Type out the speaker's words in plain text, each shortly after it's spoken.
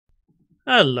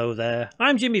Hello there,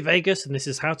 I'm Jimmy Vegas and this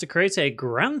is how to create a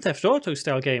Grand Theft Auto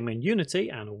style game in Unity,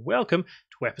 and welcome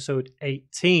to episode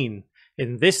 18.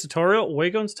 In this tutorial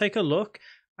we're going to take a look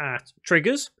at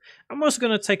triggers. I'm also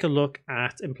going to take a look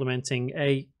at implementing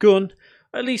a gun,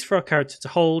 at least for our character to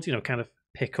hold, kind of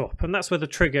pick up, and that's where the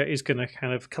trigger is going to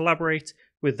kind of collaborate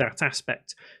with that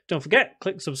aspect. Don't forget,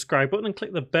 click the subscribe button and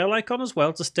click the bell icon as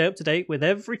well to stay up to date with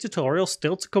every tutorial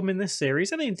still to come in this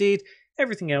series, and indeed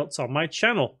everything else on my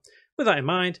channel. With that in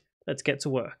mind, let's get to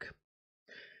work.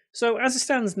 So as it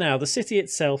stands now, the city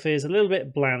itself is a little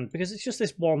bit bland because it's just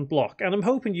this one block, and I'm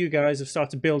hoping you guys have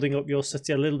started building up your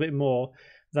city a little bit more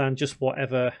than just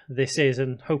whatever this is,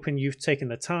 and hoping you've taken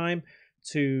the time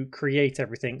to create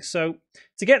everything. So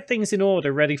to get things in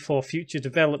order, ready for future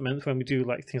development when we do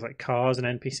like things like cars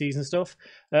and NPCs and stuff,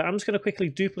 I'm just going to quickly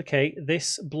duplicate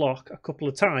this block a couple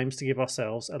of times to give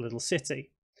ourselves a little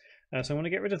city. So I'm going to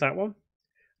get rid of that one.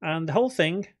 And the whole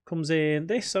thing comes in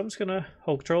this, so I'm just going to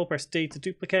hold Control, press D to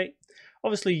duplicate.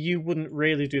 Obviously, you wouldn't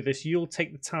really do this. You'll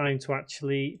take the time to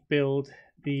actually build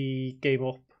the game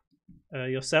up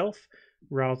yourself,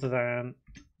 rather than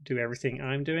do everything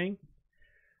I'm doing.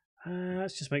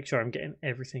 Let's just make sure I'm getting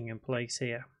everything in place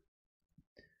here.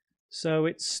 So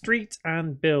it's street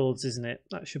and builds, isn't it?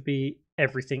 That should be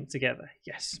everything together.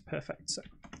 Yes, perfect. So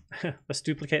let's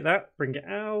duplicate that, bring it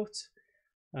out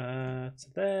to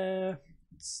there.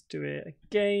 Let's do it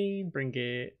again, bring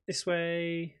it this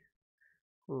way,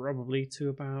 probably to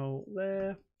about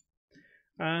there.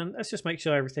 And let's just make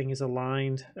sure everything is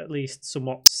aligned, at least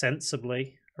somewhat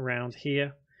sensibly around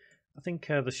here. I think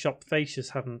the shop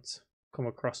fascias haven't come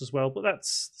across as well, but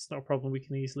that's not a problem. We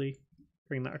can easily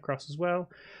bring that across as well.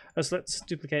 So let's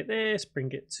duplicate this,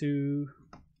 bring it to,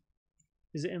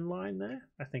 is it in line there?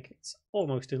 I think it's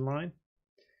almost in line.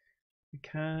 We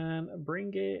can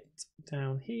bring it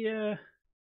down here.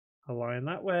 Align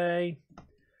that way.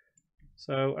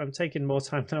 So I'm taking more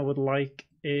time than I would like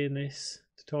in this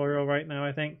tutorial right now,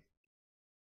 I think.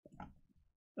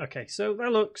 Okay, so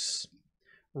that looks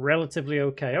relatively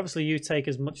okay. Obviously, you take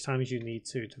as much time as you need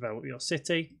to develop your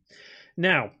city.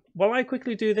 Now, while I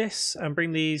quickly do this and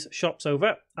bring these shops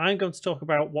over, I'm going to talk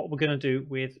about what we're going to do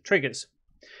with triggers.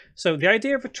 So the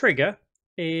idea of a trigger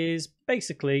is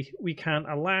basically we can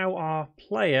allow our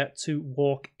player to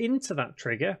walk into that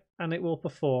trigger and it will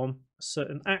perform a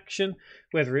certain action,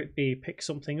 whether it be pick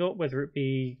something up, whether it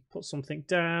be put something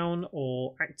down,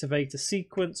 or activate a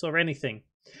sequence or anything.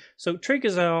 So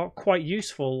triggers are quite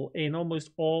useful in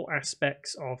almost all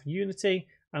aspects of Unity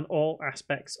and all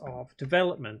aspects of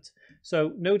development.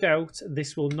 So no doubt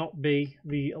this will not be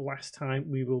the last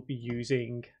time we will be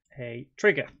using a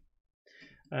trigger.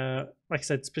 Like I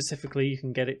said, specifically you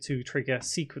can get it to trigger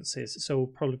sequences, so we'll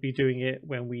probably be doing it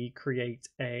when we create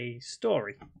a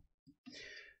story.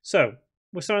 So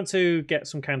we're starting to get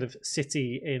some kind of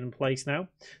city in place now,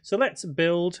 so let's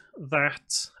build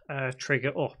that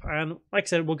trigger up, and like I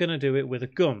said, we're going to do it with a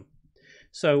gun.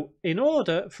 So in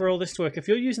order for all this to work, if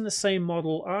you're using the same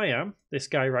model I am, this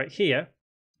guy right here,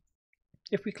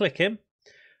 if we click him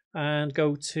and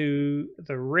go to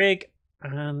the rig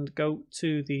and go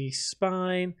to the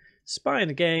spine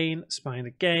again,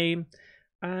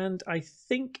 and I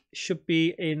think should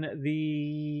be in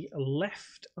the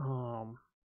left arm.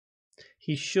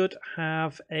 He should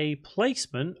have a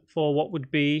placement for what would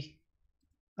be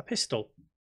a pistol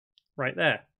right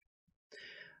there.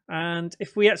 And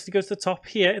if we actually go to the top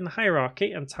here in the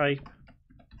hierarchy and type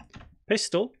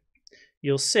pistol,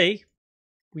 you'll see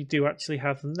we do actually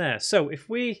have them there. So if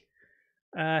we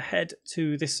head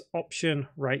to this option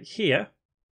right here,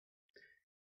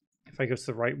 if I go to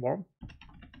the right one,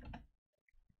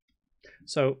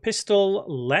 so pistol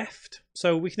left,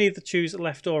 so we can either choose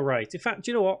left or right. In fact,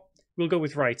 do you know what, we'll go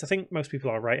with right. I think most people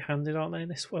are right-handed, aren't they, in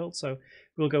this world, so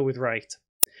we'll go with right.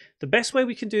 The best way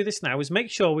we can do this now is make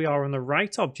sure we are on the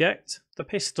right object, the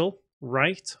pistol,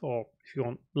 right, or if you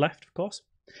want left, of course,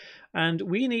 and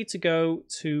we need to go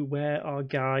to where our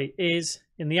guy is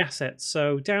in the assets.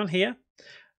 So down here,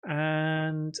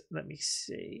 and let me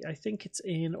see, I think it's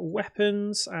in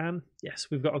weapons, and yes,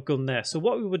 we've got a gun there. So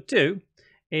what we would do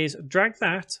is drag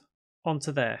that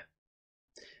onto there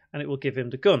and it will give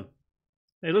him the gun.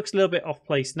 It looks a little bit off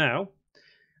place now.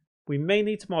 We may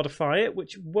need to modify it,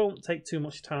 which won't take too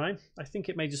much time. I think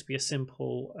it may just be a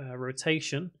simple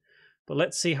rotation, but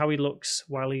let's see how he looks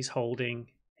while he's holding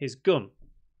his gun.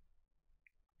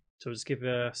 So just give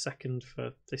a second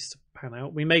for this to pan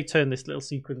out. We may turn this little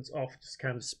sequence off just to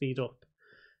kind of speed up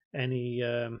any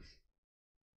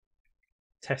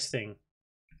testing.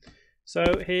 So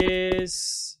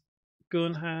here's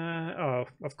gun. Oh,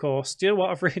 of course. Do you know what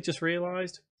I've just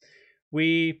realised?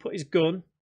 We put his gun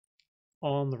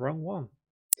on the wrong one.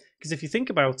 Because if you think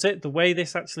about it, the way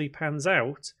this actually pans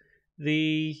out,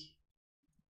 let's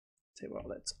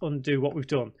undo what we've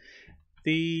done.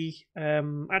 The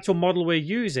actual model we're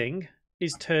using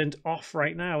is turned off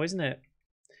right now, isn't it?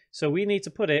 So we need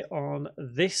to put it on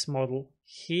this model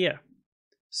here.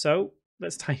 So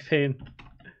let's type in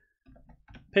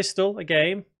pistol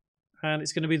again, and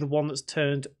it's going to be the one that's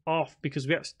turned off, because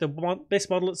we actually this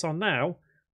model that's on now,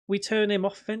 we turn him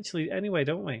off eventually anyway,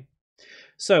 don't we?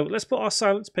 So let's put our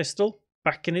silenced pistol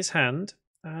back in his hand,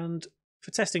 and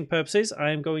for testing purposes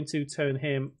I am going to turn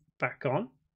him back on,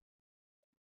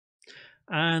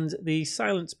 and the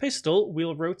silenced pistol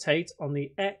will rotate on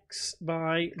the X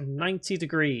by 90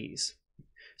 degrees.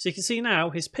 So you can see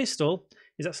now his pistol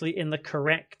is actually in the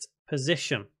correct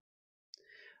position,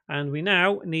 and we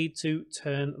now need to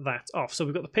turn that off. So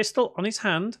we've got the pistol on his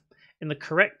hand in the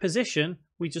correct position,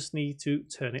 we just need to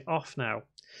turn it off now.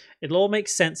 It'll all make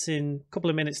sense in a couple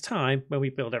of minutes time when we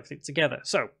build everything together.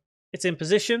 So it's in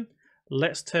position.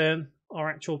 Let's turn our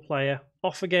actual player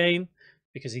off again,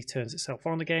 because he turns itself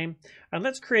on again, and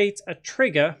let's create a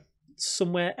trigger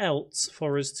somewhere else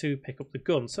for us to pick up the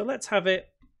gun. So let's have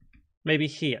it maybe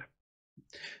here.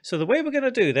 So the way we're going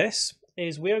to do this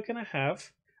is we're going to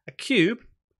have a cube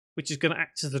which is going to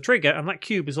act as the trigger, and that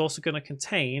cube is also going to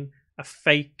contain a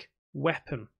fake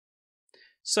weapon.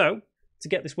 So to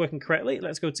get this working correctly,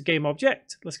 let's go to Game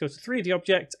Object, let's go to 3D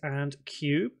Object and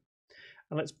Cube,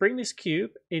 and let's bring this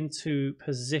cube into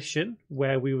position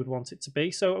where we would want it to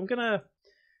be. So I'm going to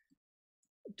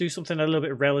do something a little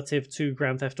bit relative to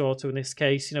Grand Theft Auto in this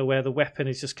case, where the weapon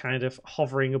is just kind of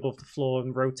hovering above the floor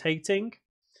and rotating.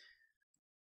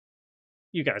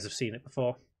 You guys have seen it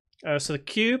before. So the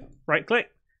cube, right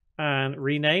click and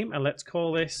rename, and let's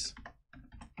call this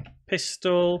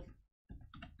pistol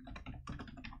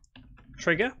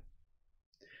trigger,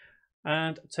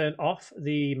 and turn off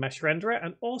the mesh renderer,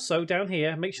 and also down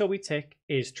here make sure we tick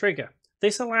is trigger.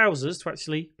 This allows us to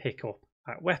actually pick up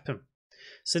that weapon.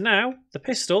 So now the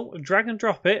pistol, drag and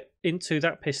drop it into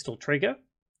that pistol trigger.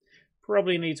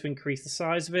 Probably need to increase the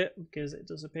size of it because it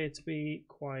does appear to be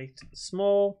quite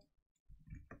small.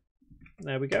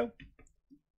 There we go.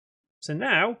 So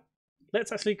now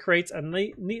let's actually create a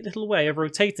neat little way of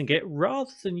rotating it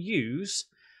rather than use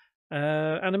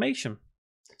animation.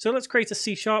 So let's create a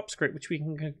C# script which we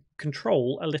can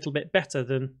control a little bit better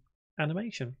than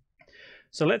animation.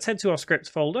 So let's head to our scripts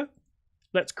folder.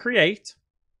 Let's create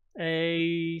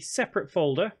a separate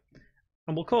folder,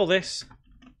 and we'll call this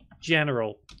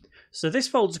general. So this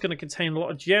folder is going to contain a lot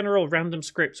of general random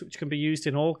scripts which can be used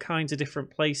in all kinds of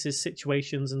different places,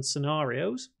 situations and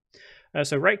scenarios.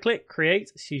 So right click,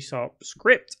 create C#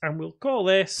 script, and we'll call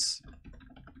this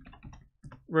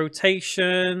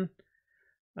rotation.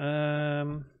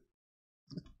 Let's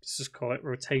just call it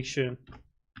rotation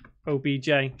obj,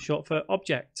 short for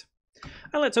object.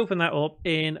 And let's open that up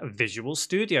in Visual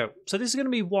Studio. So this is going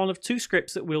to be one of two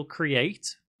scripts that we'll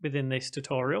create within this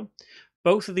tutorial.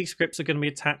 Both of these scripts are going to be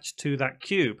attached to that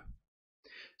cube.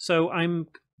 So I'm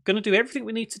going to do everything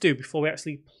we need to do before we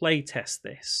actually play test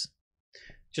this,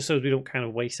 just so we don't kind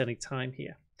of waste any time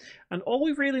here. And all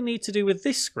we really need to do with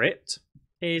this script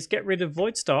is get rid of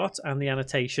void start and the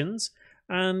annotations,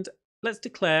 and let's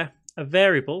declare a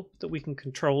variable that we can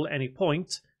control at any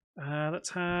point.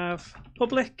 Let's have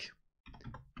public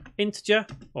integer,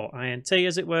 or int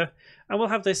as it were, and we'll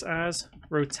have this as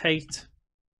rotate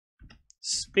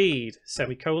speed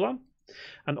semicolon,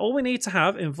 and all we need to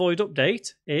have in void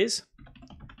update is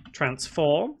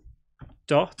transform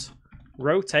dot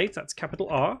rotate, that's capital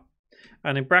R,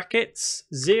 and in brackets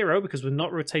 0 because we're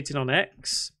not rotating on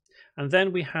X, and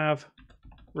then we have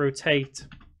rotate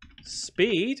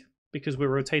speed because we're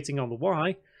rotating on the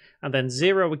Y, and then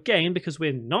 0 again because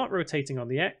we're not rotating on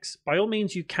the X. By all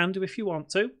means you can do if you want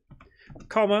to,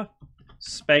 comma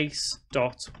space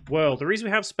dot world. The reason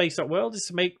we have space dot world is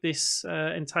to make this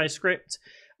entire script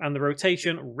and the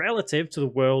rotation relative to the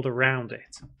world around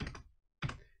it.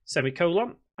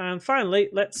 Semicolon, and finally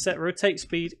let's set rotate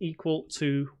speed equal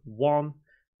to 1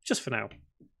 just for now,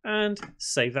 and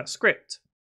save that script.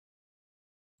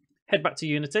 Head back to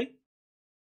Unity.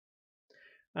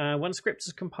 When the script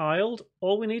is compiled,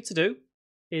 all we need to do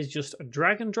is just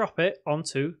drag and drop it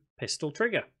onto pistol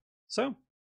trigger. So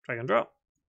drag and drop,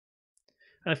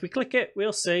 and if we click it,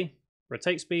 we'll see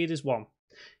rotate speed is 1.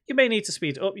 You may need to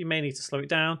speed it up, you may need to slow it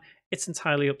down, it's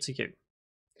entirely up to you.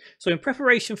 So in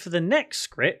preparation for the next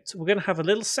script, we're going to have a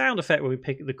little sound effect when we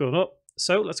pick the gun up.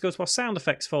 So let's go to our sound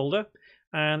effects folder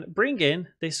and bring in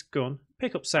this gun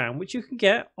pickup sound, which you can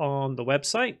get on the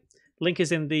website. Link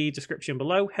is in the description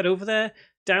below. Head over there,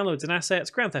 Downloads and Assets,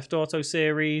 Grand Theft Auto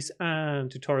series, and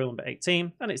tutorial number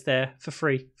 18, and it's there for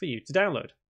free for you to download.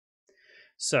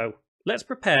 So let's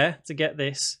prepare to get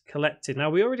this collected.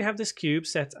 Now we already have this cube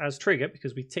set as trigger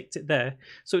because we ticked it there,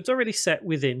 so it's already set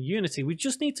within Unity. We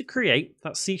just need to create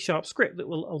that C# script that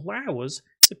will allow us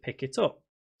to pick it up.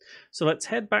 So let's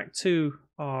head back to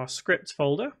our script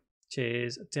folder, which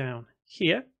is down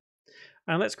here,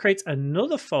 and let's create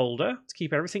another folder to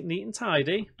keep everything neat and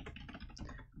tidy,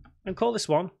 and call this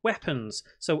one weapons.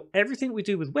 So everything we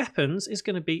do with weapons is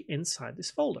going to be inside this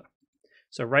folder.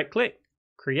 So right click,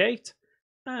 create,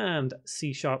 and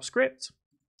C# script,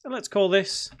 and let's call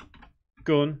this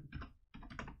gun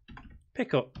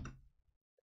pickup,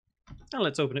 and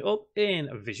let's open it up in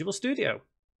Visual Studio.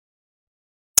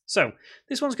 So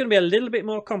this one's going to be a little bit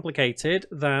more complicated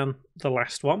than the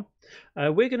last one.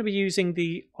 We're going to be using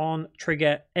the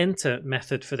onTriggerEnter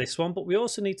method for this one, but we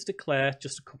also need to declare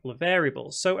just a couple of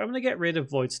variables. So I'm going to get rid of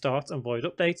void start and void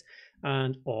update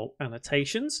and all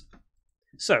annotations.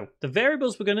 So the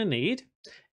variables we're going to need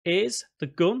is the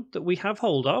gun that we have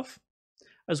hold of,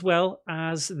 as well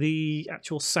as the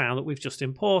actual sound that we've just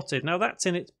imported. Now that's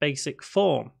in its basic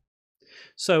form.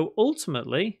 So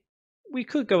ultimately, we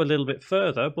could go a little bit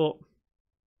further, but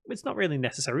it's not really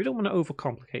necessary. We don't want to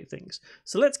overcomplicate things.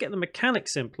 So let's get the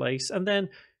mechanics in place, and then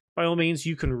by all means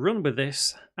you can run with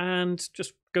this and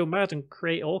just go mad and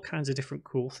create all kinds of different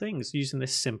cool things using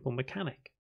this simple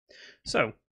mechanic.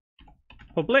 So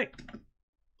public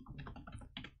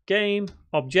game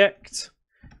object,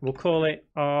 we'll call it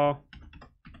our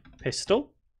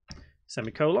pistol,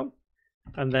 semicolon,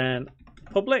 and then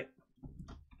public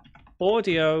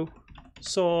audio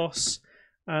source,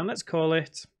 and let's call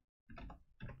it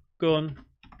gun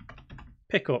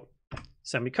pickup,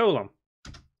 semicolon.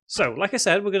 So like I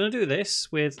said, we're going to do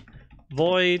this with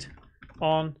void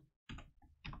on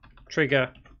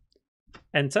trigger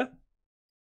enter.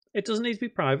 It doesn't need to be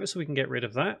private, so we can get rid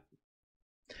of that.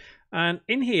 And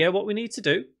in here, what we need to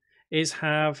do is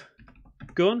have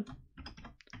gun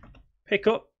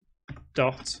pickup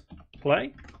dot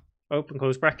play, open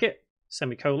close bracket,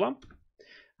 semicolon,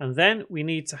 and then we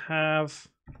need to have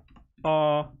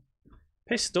our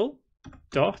pistol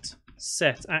dot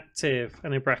set active,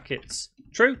 and in brackets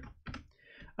true.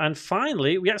 And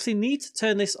finally, we actually need to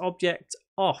turn this object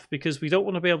off because we don't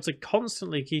want to be able to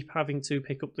constantly keep having to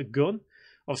pick up the gun,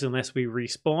 obviously unless we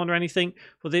respawn or anything.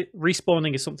 But the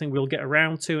respawning is something we'll get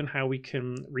around to and how we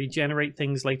can regenerate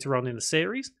things later on in the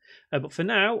series. But for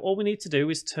now, all we need to do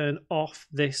is turn off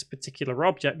this particular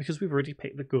object because we've already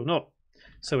picked the gun up.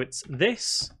 So it's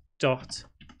this dot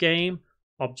game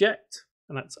object,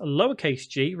 and that's a lowercase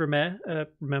g,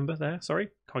 remember there, sorry,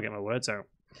 can't get my words out.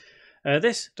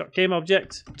 This dot game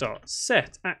object dot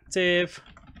set active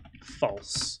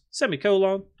false,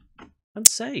 semicolon, and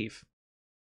save.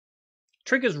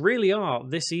 Triggers really are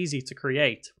this easy to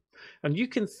create, and you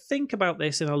can think about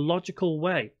this in a logical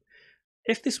way.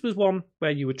 If this was one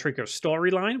where you would trigger a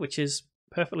storyline, which is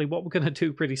perfectly what we're going to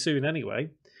do pretty soon anyway,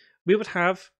 we would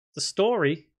have the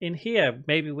story in here,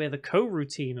 maybe with a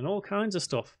coroutine and all kinds of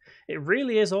stuff. It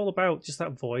really is all about just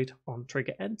that void on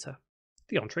trigger enter,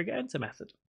 the on trigger enter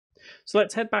method. So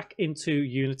let's head back into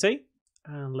Unity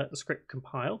and let the script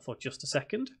compile for just a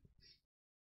second.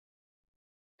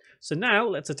 So now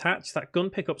let's attach that gun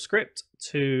pickup script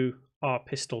to our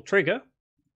pistol trigger,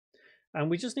 and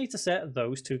we just need to set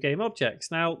those two game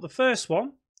objects. Now the first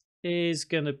one is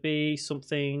going to be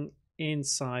something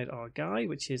inside our guy,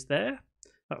 which is there.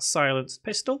 That's silenced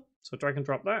pistol, so drag and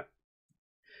drop that.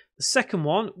 The second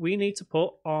one we need to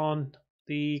put on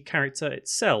the character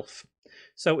itself.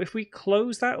 So if we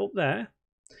close that up there,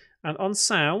 and on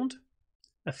sound,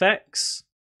 effects,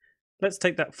 let's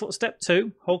take that footstep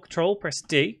 2, hold control, press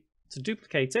D to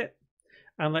duplicate it,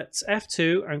 and let's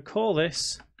F2 and call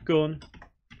this gun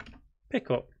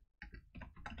pickup.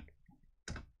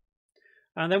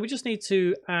 And then we just need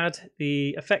to add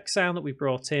the effect sound that we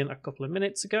brought in a couple of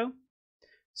minutes ago.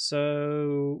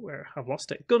 So where I've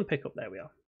lost it, gun pickup, there we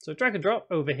are. So drag and drop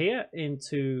over here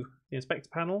into the inspector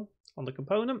panel on the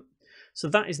component. So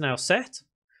that is now set.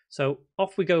 So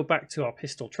off we go back to our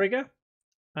pistol trigger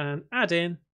and add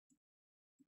in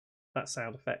that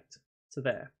sound effect to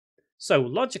there. So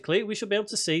logically, we should be able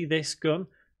to see this gun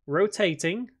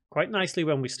rotating quite nicely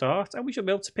when we start, and we should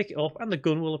be able to pick it up and the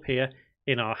gun will appear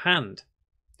in our hand.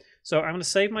 So I'm going to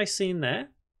save my scene there,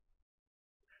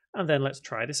 and then let's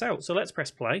try this out. So let's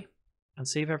press play and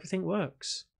see if everything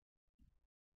works.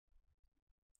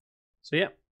 So yeah,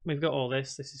 we've got all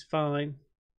this. This is fine.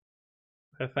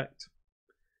 Perfect.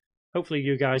 Hopefully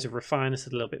you guys have refined this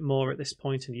a little bit more at this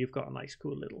point and you've got a nice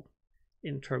cool little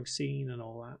intro scene and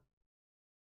all that.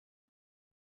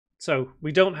 So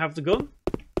we don't have the gun,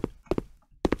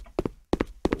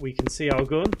 but we can see our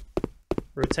gun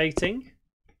rotating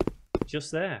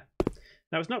just there.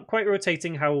 Now it's not quite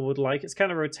rotating how I would like. It's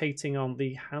kind of rotating on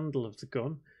the handle of the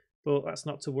gun, but that's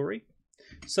not to worry.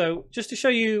 So just to show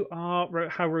you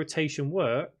how rotation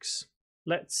works,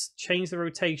 let's change the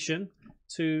rotation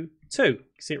to 2.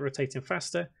 See it rotating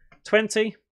faster.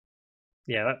 20.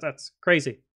 Yeah, that's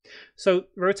crazy. So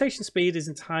rotation speed is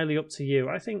entirely up to you.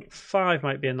 I think 5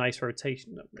 might be a nice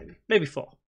rotation. No, maybe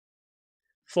 4.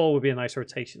 4 would be a nice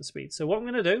rotation speed. So what I'm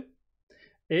going to do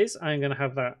is I'm going to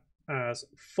have that as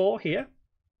 4 here.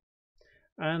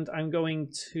 And I'm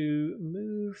going to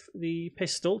move the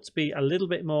pistol to be a little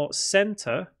bit more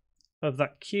center of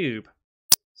that cube.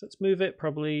 So let's move it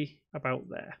probably about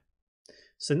there.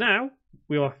 So now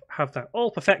we'll have that all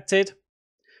perfected.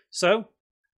 So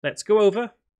let's go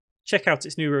over, check out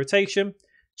its new rotation,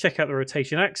 check out the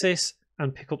rotation axis,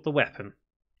 and pick up the weapon.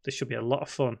 This should be a lot of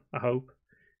fun, I hope.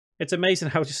 It's amazing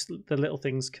how just the little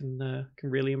things can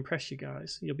really impress you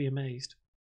guys. You'll be amazed.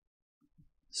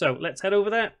 So let's head over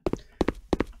there.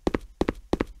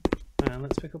 And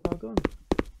let's pick up our gun.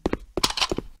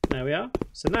 There we are.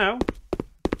 So now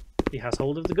he has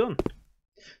hold of the gun.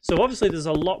 So obviously there's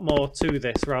a lot more to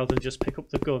this rather than just pick up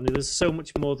the gun. There's so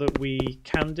much more that we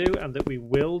can do and that we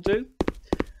will do.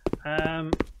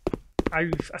 I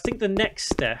think the next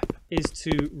step is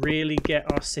to really get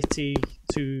our city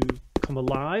to come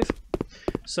alive.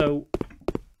 So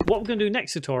what we're going to do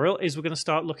next tutorial is we're going to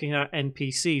start looking at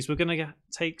NPCs. We're going to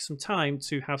take some time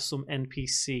to have some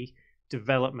NPC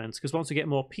development, because once we get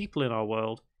more people in our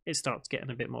world, it starts getting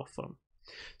a bit more fun.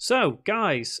 So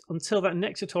guys, until that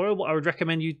next tutorial, what I would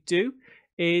recommend you do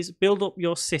is build up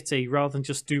your city rather than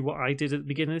just do what I did at the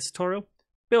beginning of this tutorial.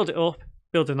 Build it up,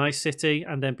 build a nice city,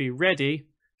 and then be ready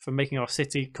for making our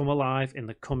city come alive in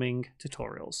the coming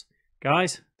tutorials.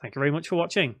 Guys, thank you very much for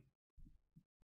watching.